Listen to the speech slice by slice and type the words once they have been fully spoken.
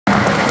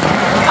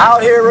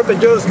Out here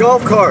ripping Joe's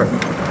golf cart.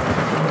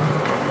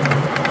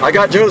 I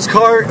got Joe's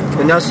cart,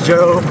 and that's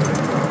Joe.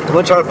 I'm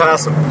gonna try to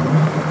pass him.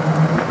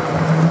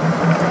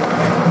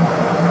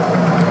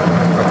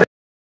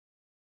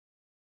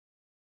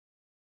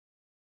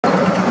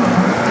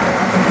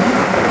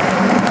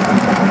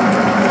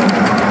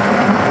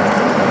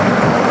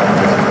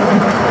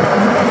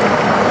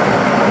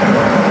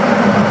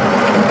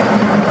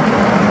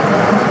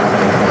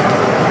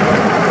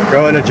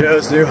 Going to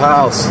Joe's new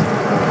house.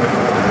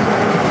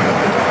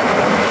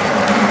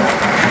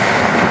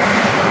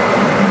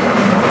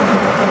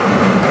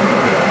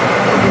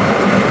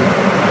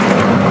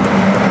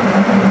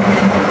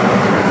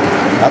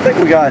 I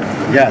think we got,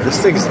 yeah,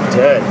 this thing's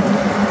dead.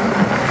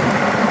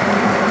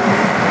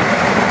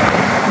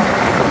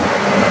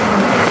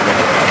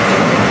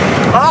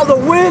 Oh, the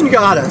wind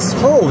got us.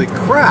 Holy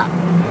crap.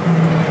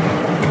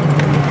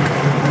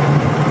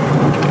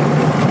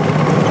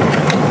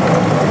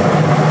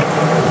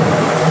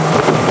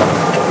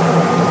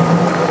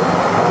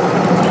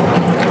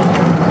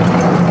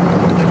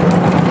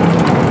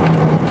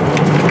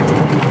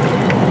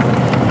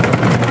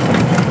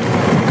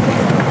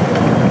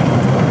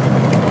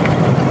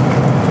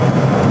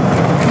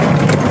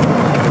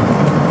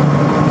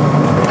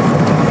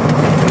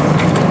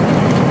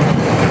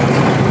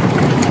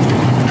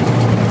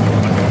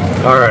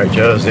 Alright,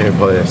 Joe's new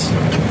place.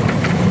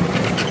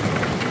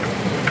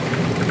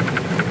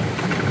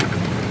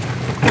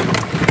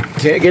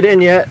 Can't get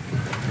in yet.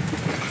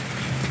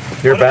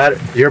 Your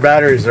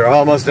batteries are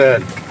almost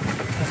dead.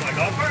 That's my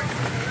golf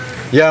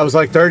cart? Yeah, it was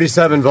like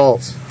 37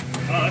 volts.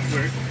 Oh, that's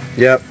weird.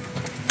 Yep.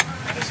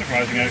 That's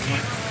surprising, actually.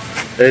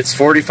 It's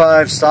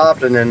 45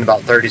 stopped and then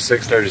about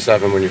 36,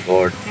 37 when you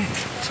floored.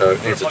 So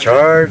it needs a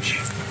charge.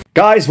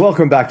 Guys,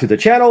 welcome back to the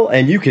channel,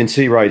 and you can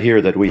see right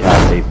here that we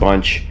have a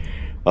bunch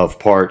of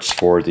parts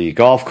for the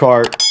golf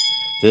cart.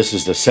 This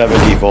is the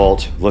 70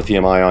 volt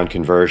lithium ion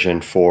conversion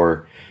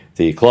for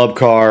the club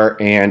car,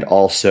 and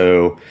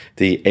also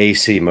the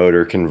AC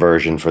motor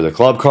conversion for the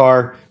club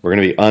car. We're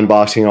going to be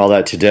unboxing all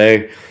that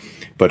today.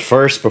 But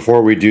first,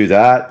 before we do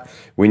that,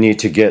 we need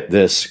to get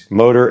this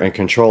motor and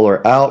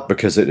controller out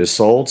because it is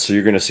sold. So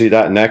you're going to see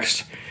that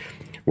next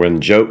when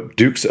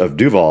Dukes of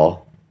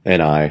Duval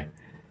and I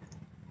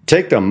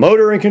take the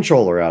motor and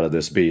controller out of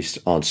this beast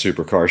on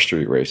Supercar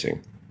Street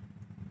Racing.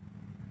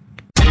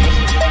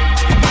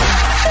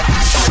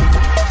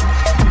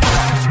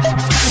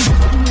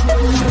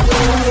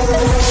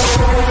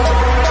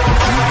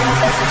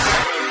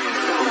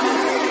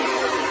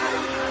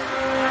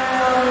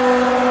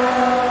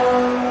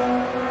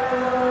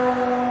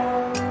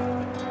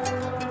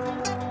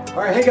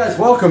 Alright, hey guys,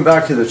 welcome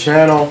back to the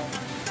channel.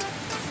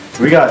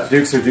 We got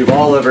Dukes of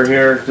Duval over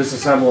here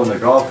disassembling the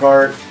golf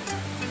cart.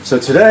 So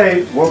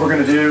today, what we're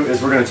going to do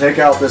is we're going to take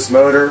out this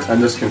motor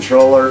and this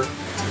controller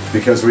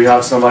because we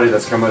have somebody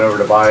that's coming over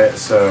to buy it.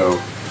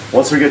 So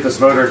once we get this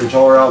motor and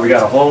controller out, we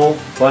got a whole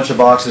bunch of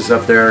boxes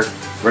up there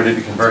ready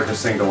to convert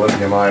this thing to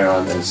lithium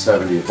ion and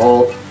 70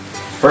 volt.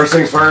 First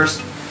things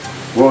first,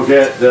 we'll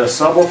get the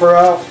subwoofer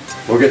out,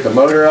 we'll get the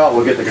motor out,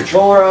 we'll get the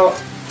controller out,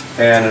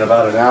 and in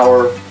about an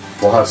hour,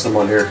 we'll have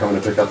someone here coming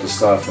to pick up the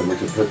stuff, and we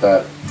can put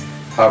that,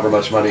 however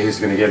much money he's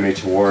going to give me,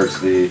 towards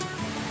the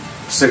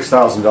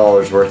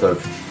 $6,000 worth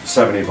of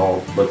 70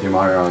 volt lithium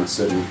ion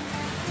sitting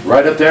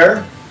right up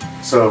there.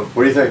 So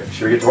what do you think?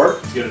 Should we get to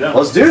work? Let's get it done.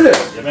 Let's do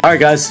this. Yeah, alright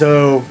guys,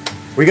 so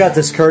we got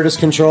this Curtis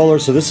controller.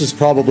 So this is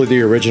probably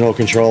the original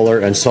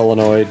controller and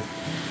solenoid,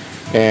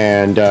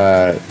 and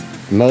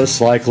most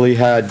likely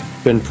had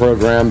been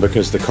programmed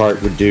because the cart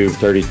would do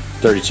 30,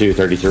 32,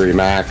 33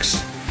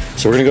 max.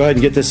 So we're going to go ahead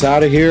and get this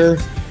out of here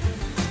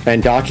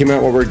and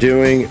document what we're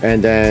doing,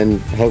 and then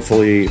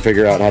hopefully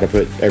figure out how to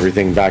put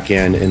everything back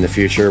in the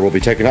future. We'll be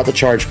taking out the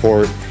charge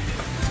port.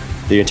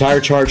 The entire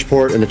charge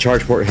port and the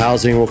charge port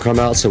housing will come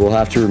out, so we'll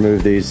have to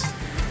remove these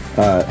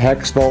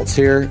hex bolts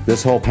here.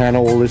 This whole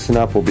panel will loosen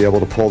up. We'll be able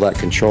to pull that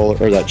controller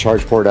or that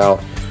charge port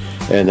out,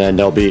 and then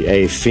there'll be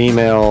a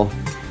male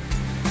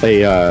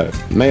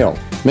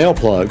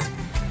plug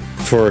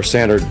for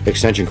standard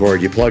extension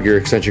cord. You plug your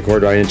extension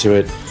cord right into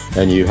it,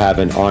 and you have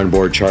an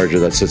onboard charger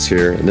that sits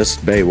here, and this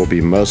bay will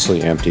be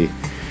mostly empty,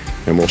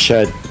 and we'll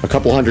shed a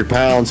couple 100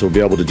 pounds. We'll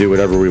be able to do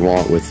whatever we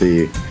want with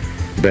the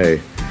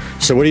bay.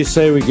 So what do you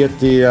say we get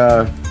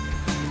the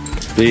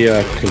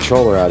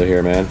controller out of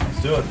here, man?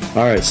 Let's do it.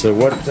 All right, so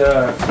what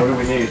do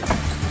we need?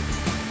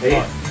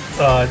 8?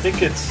 I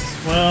think it's,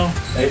 well,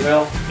 8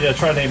 mil? Yeah,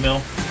 try an 8 mil.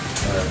 All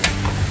right.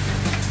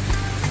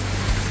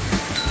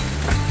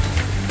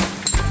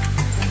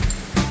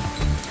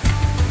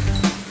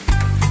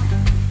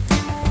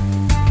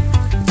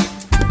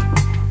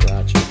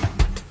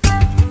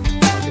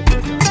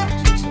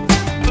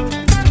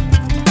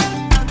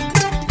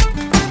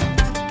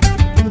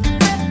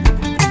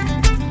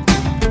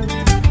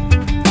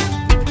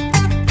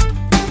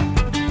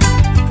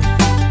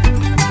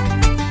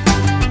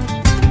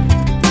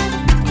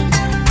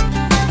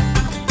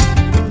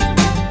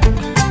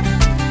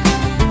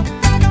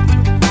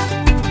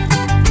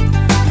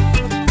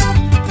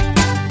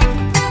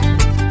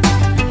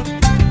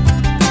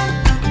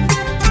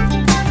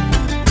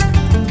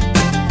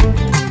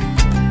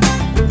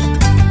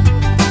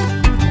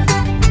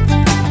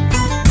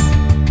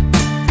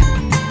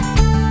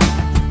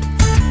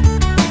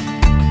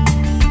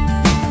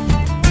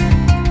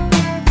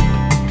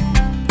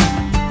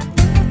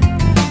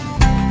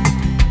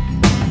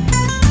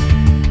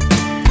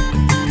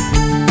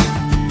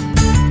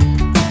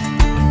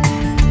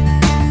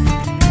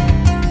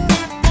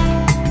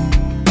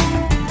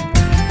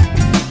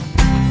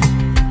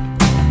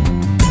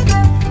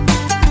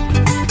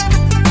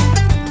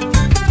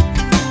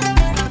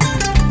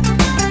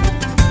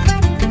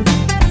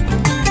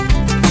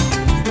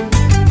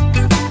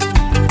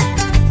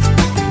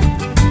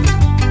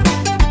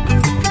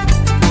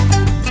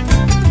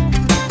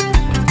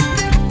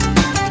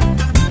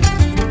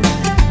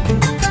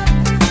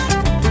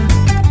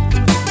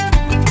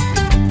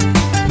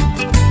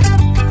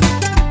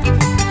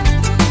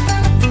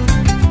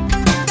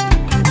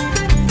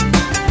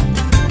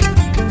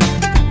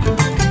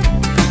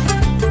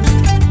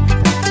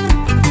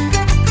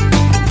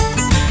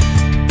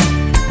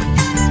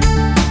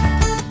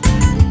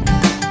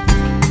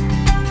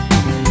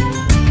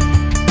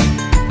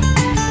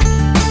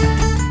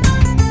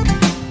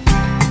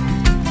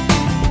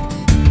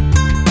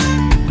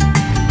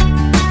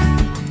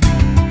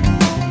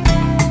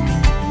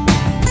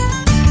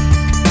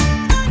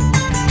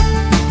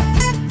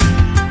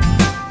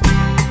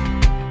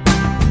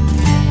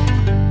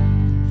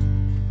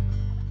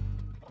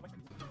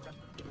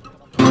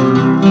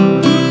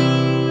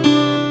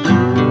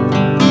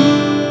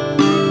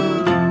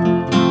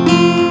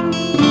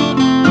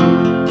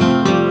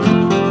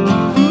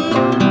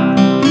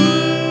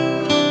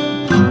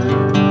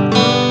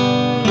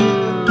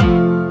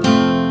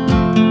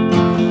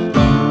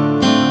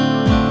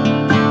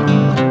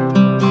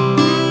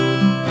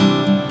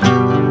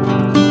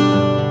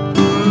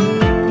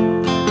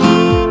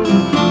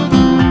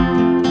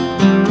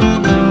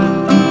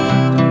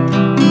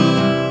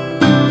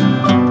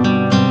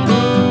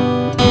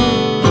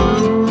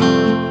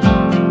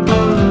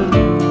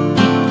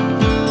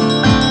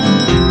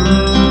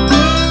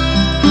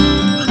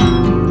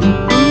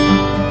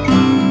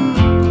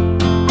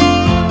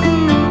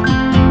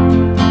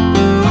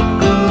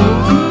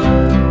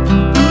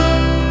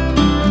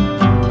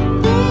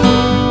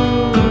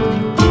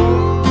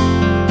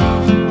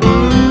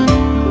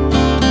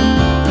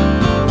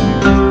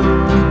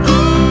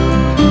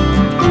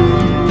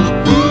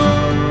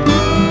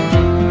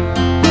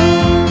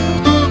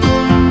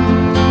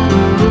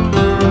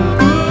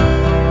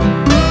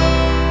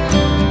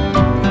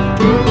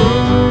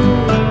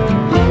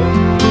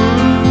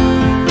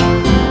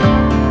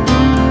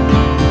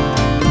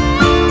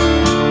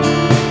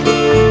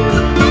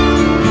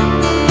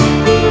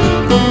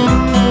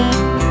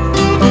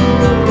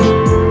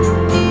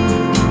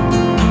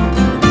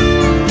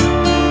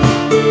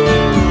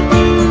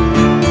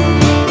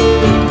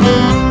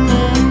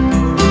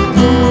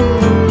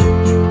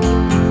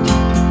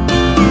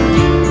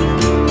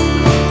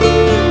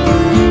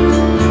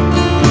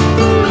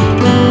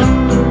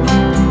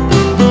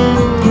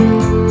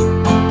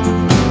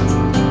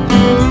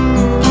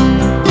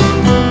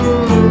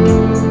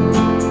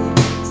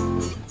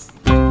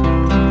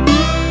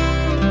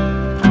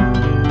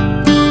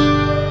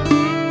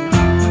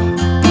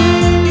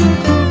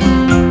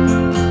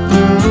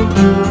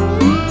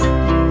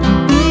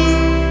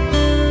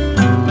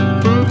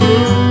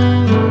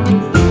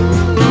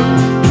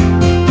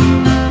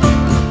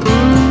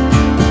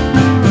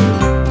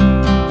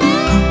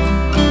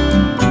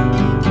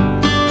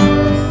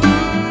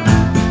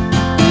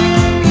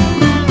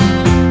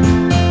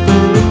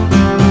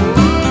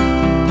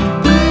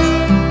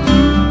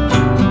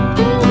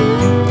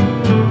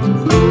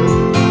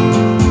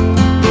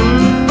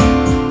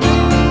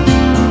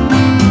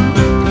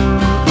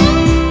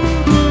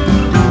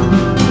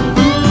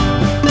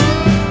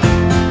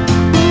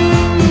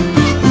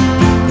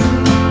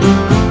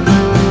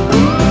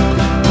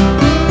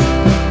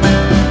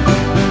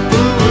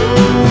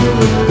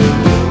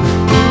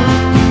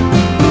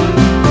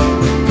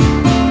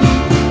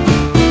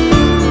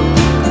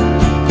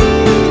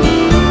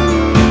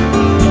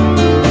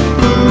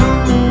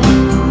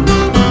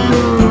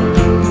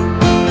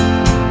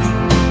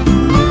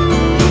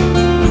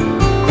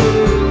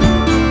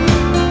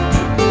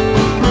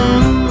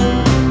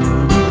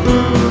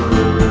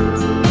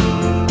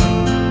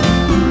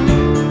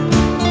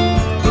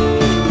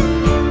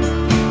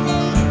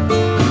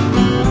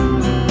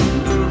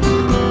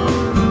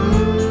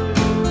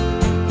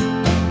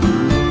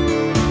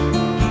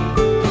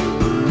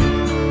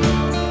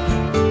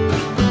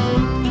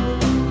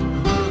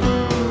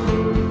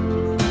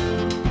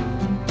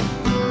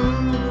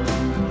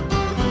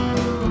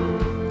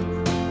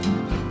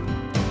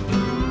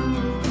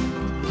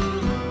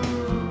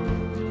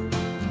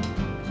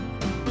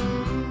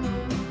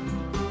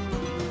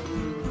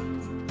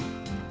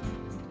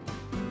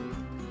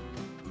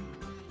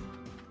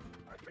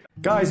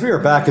 Guys, we are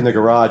back in the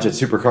garage at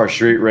Supercar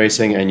Street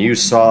Racing, and you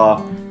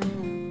saw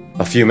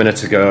a few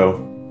minutes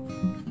ago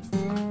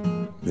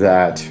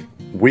that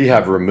we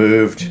have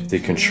removed the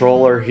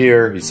controller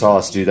here. You saw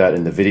us do that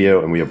in the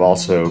video, and we have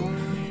also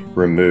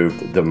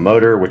removed the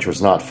motor, which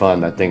was not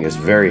fun. That thing is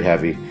very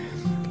heavy.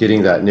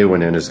 Getting that new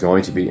one in is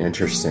going to be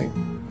interesting.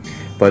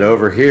 But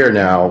over here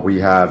now, we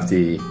have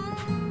the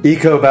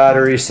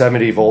EcoBattery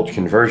 70-volt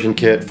conversion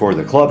kit for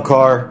the club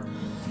car,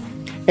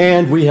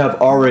 and we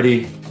have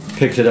already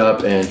picked it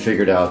up and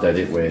figured out that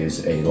it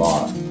weighs a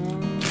lot.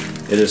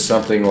 It is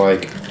something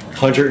like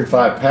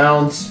 105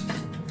 pounds,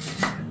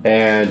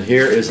 and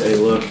here is a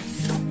look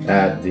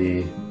at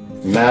the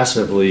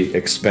massively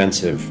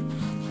expensive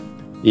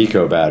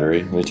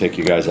EcoBattery. Let me take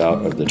you guys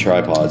out of the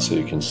tripod so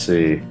you can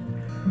see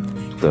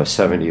the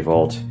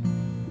 70-volt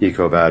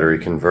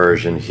EcoBattery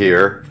conversion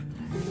here.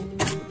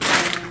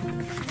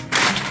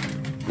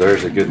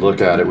 There's a good look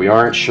at it. We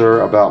aren't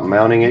sure about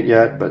mounting it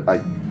yet, but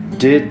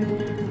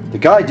the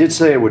guy did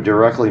say it would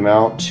directly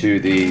mount to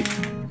the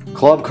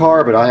club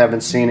car, but I haven't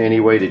seen any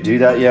way to do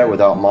that yet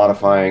without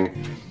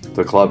modifying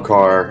the club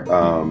car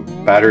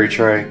battery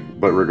tray.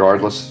 But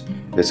regardless,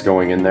 it's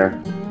going in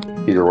there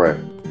either way.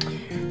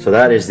 So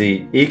that is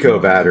the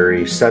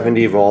EcoBattery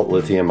 70-volt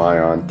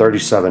lithium-ion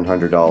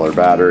 $3,700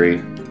 battery,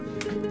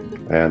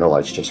 and the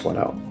lights just went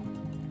out.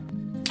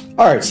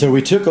 Alright, so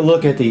we took a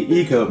look at the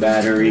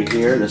EcoBattery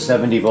here, the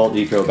 70-volt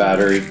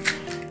EcoBattery,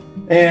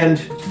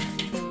 and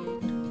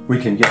we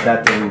can get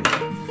that thing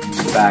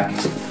back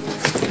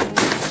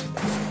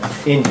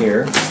in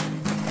here,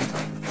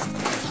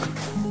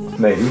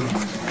 maybe.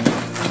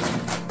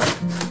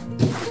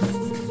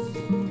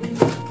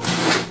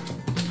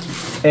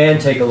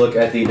 And take a look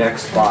at the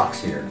next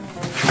box here.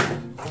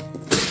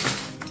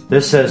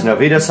 This says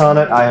Navitas on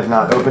it. I have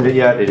not opened it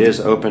yet. It is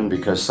open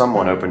because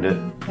someone opened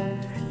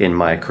it in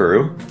my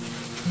crew.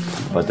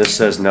 But this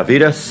says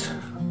Navitas,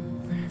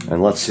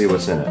 and let's see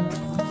what's in it.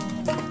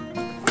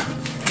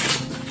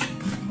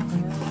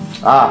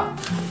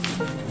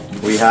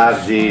 We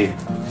have the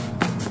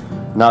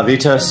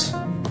Navitas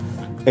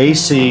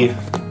AC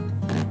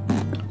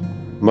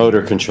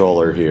motor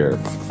controller here.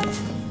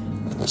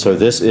 So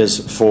this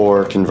is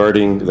for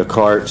converting the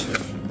cart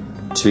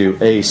to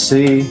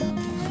AC,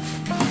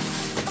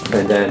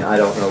 and then I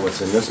don't know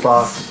what's in this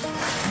box.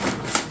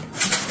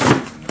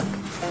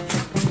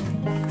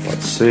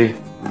 Let's see.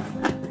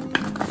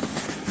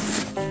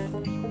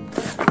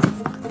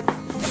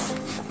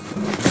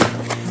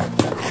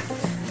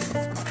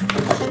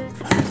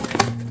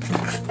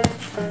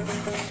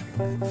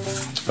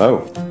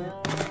 Oh,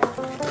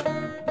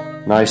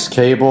 nice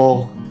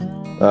cable,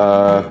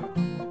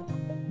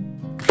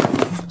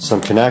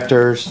 some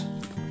connectors,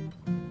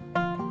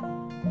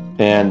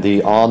 and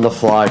the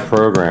on-the-fly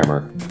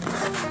programmer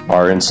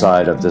are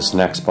inside of this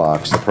next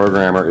box. The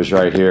programmer is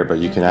right here, but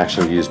you can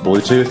actually use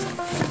Bluetooth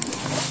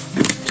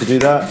to do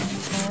that.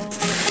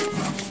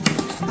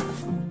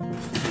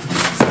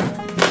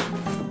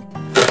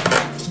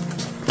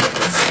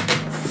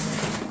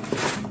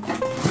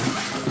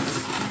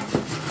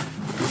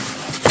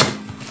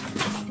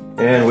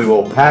 And we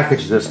will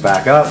package this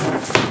back up.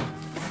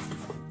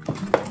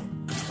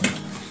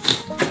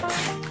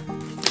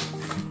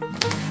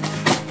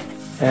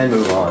 And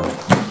move on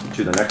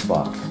to the next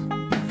box.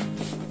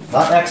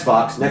 Not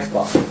Xbox, next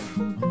box.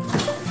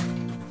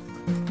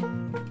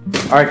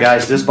 Alright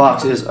guys, this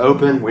box is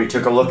open. We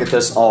took a look at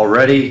this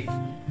already.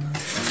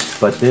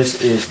 But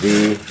this is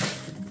the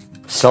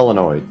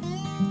solenoid.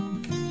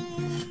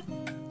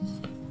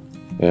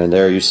 And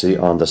there you see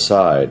on the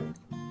side.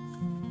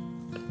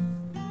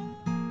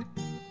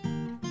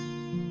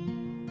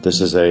 This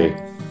is a,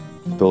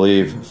 I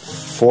believe,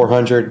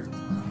 400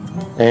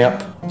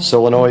 amp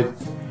solenoid.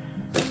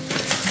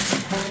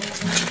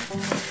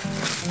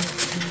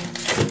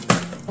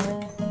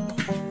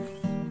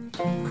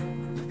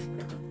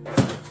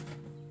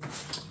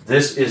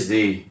 This is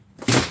the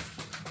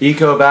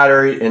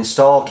EcoBattery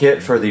install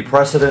kit for the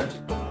Precedent.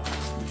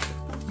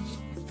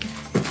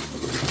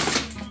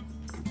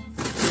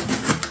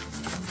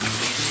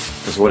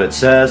 This is what it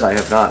says. I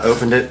have not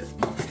opened it.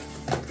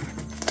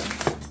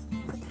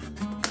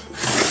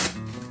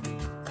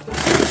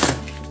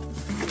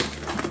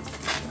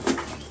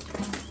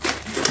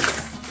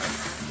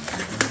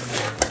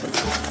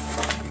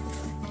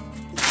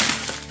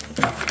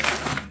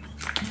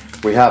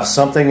 We have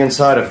something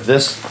inside of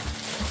this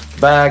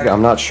bag.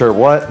 I'm not sure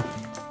what.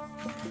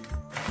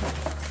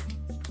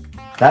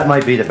 That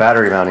might be the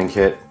battery mounting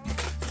kit.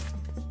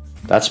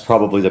 That's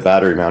probably the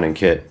battery mounting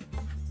kit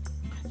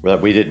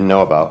that we didn't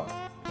know about.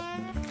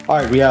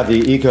 Alright, we have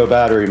the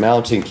EcoBattery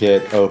mounting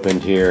kit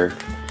opened here,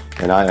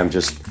 and I am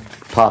just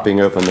popping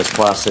open this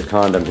plastic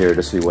condom here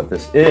to see what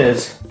this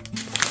is,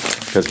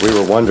 because we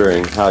were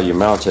wondering how you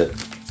mount it.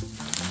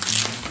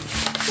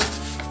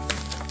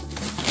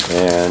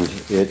 And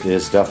it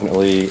is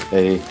definitely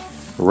a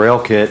rail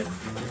kit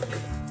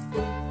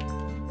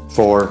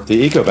for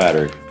the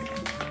EcoBattery.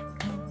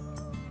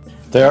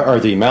 There are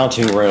the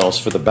mounting rails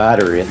for the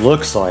battery. It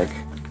looks like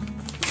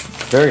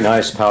very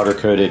nice powder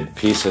coated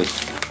pieces.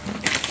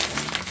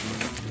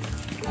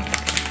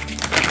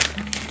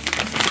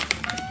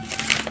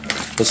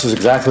 This is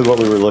exactly what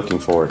we were looking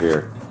for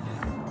here.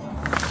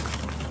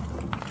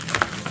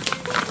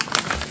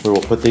 We will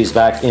put these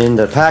back in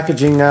the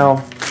packaging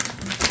now.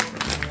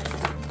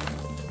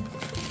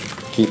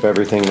 Keep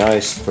everything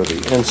nice for the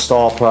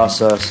install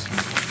process.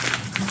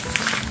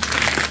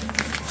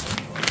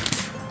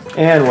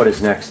 And what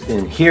is next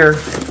in here?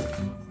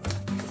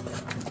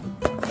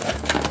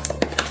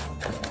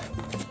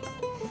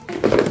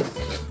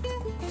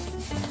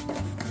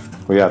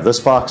 We have this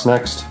box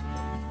next.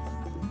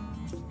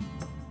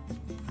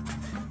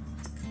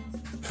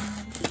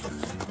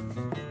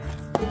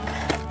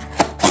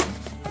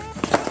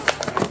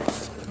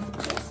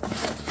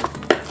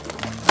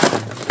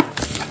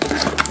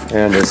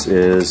 And this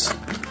is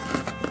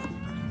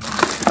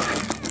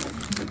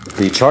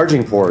the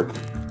charging port.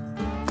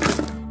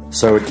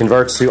 So it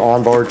converts to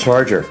onboard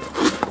charger.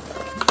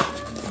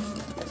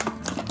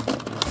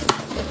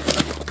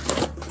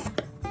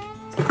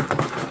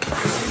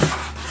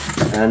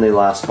 And the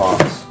last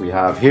box we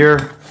have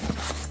here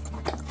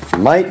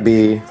might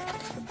be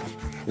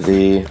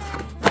the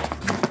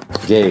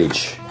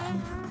gauge.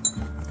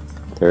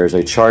 There's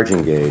a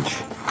charging gauge.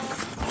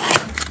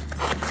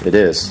 It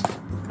is.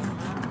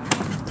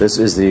 This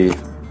is the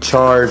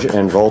charge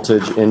and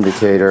voltage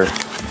indicator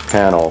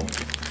panel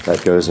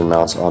that goes and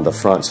mounts on the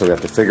front. So we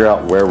have to figure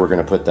out where we're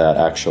going to put that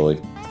actually.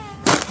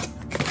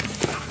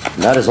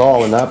 And that is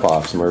all in that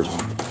box. And there's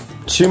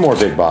 2 more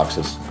big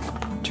boxes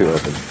to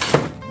open.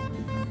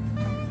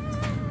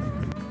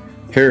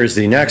 Here is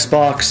the next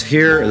box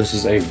here. This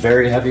is a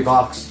very heavy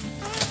box.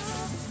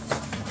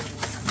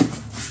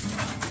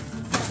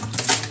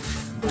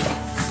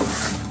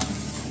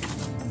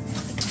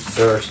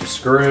 There are some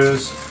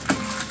screws.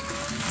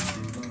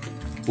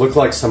 Look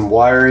like some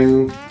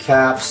wiring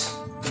caps,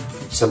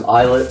 some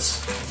eyelets.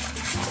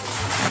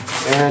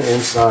 And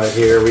inside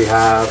here we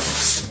have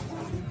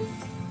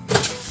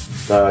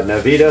the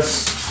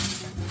Navitas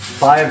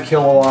 5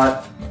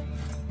 kilowatt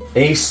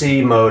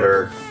AC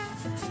motor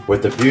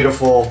with the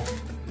beautiful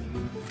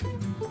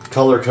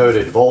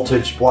color-coded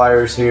voltage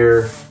wires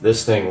here.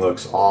 This thing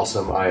looks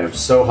awesome. I am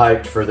so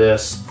hyped for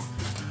this.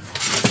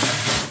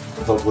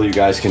 Hopefully you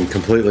guys can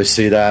completely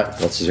see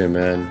that. Let's zoom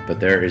in. But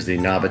there is the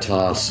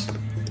Navitas.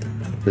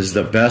 This is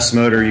the best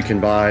motor you can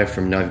buy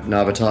from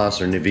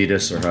Navitas or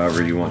Navitas or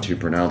however you want to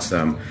pronounce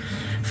them.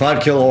 5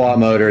 kilowatt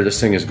motor. This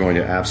thing is going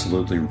to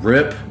absolutely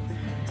rip.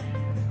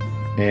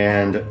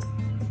 And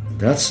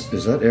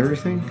is that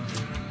everything?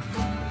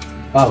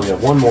 Oh, we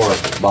have one more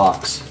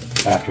box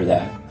after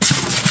that.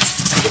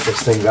 Put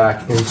this thing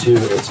back into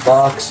its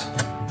box.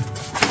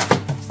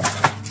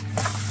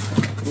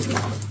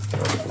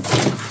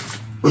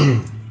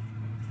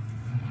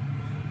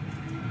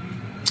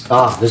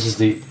 This is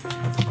the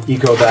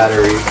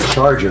EcoBattery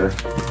charger.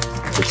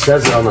 It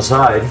says it on the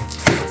side,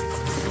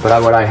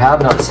 but what I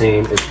have not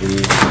seen is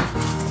the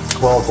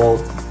 12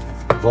 volt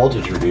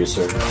voltage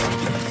reducer.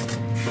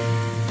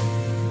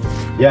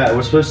 Yeah, it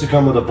was supposed to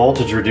come with a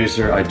voltage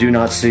reducer. I do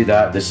not see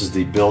that. This is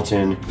the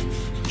built-in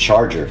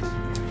charger.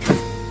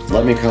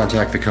 Let me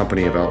contact the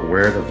company about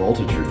where the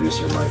voltage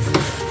reducer might be.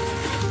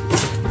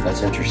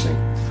 That's interesting.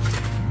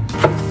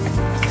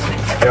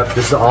 Yep,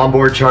 this is the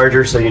onboard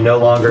charger, so you no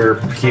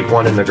longer keep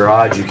one in the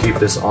garage, you keep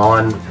this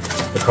on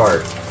the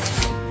cart.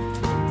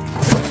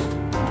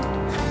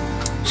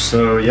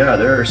 So yeah,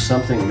 there's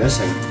something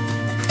missing.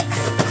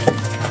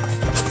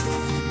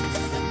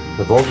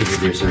 The voltage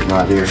reducer is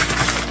not here.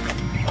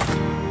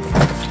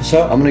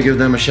 So I'm gonna give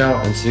them a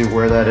shout and see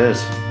where that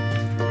is.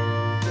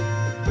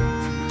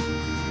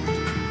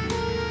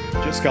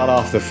 Just got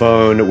off the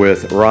phone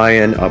with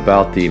Ryan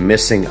about the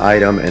missing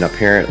item, and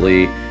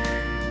apparently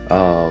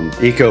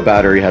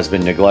EcoBattery has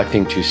been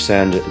neglecting to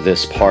send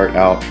this part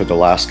out for the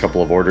last couple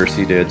of orders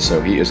he did,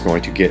 so he is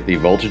going to get the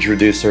voltage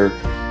reducer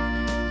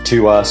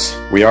to us.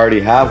 We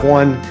already have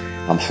one.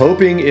 I'm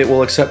hoping it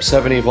will accept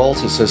 70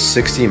 volts. It says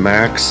 60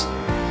 max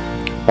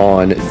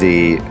on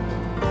the,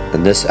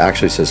 and this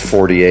actually says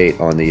 48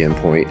 on the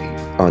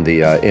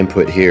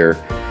input here.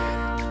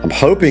 I'm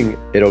hoping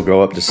it'll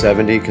go up to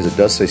 70 because it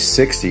does say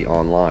 60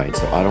 online,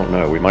 so I don't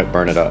know. We might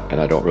burn it up,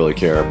 and I don't really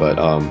care. But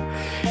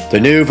the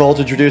new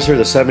voltage reducer,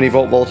 the 70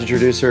 volt voltage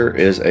reducer,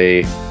 is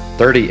a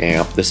 30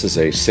 amp. This is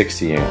a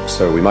 60 amp,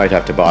 so we might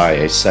have to buy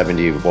a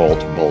 70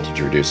 volt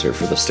voltage reducer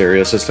for the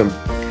stereo system.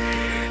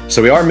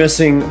 So we are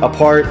missing a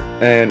part,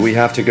 and we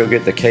have to go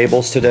get the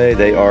cables today.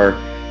 They are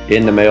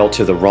in the mail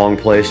to the wrong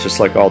place, just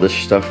like all this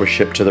stuff was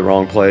shipped to the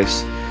wrong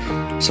place.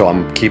 So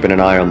I'm keeping an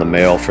eye on the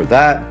mail for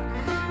that.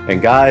 And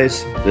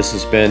guys, this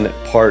has been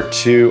part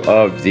 2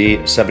 of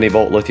the 70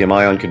 volt lithium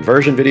ion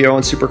conversion video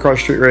on Supercar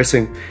Street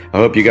Racing. I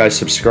hope you guys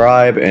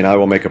subscribe, and I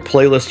will make a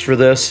playlist for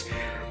this,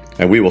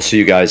 and we will see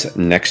you guys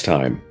next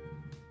time.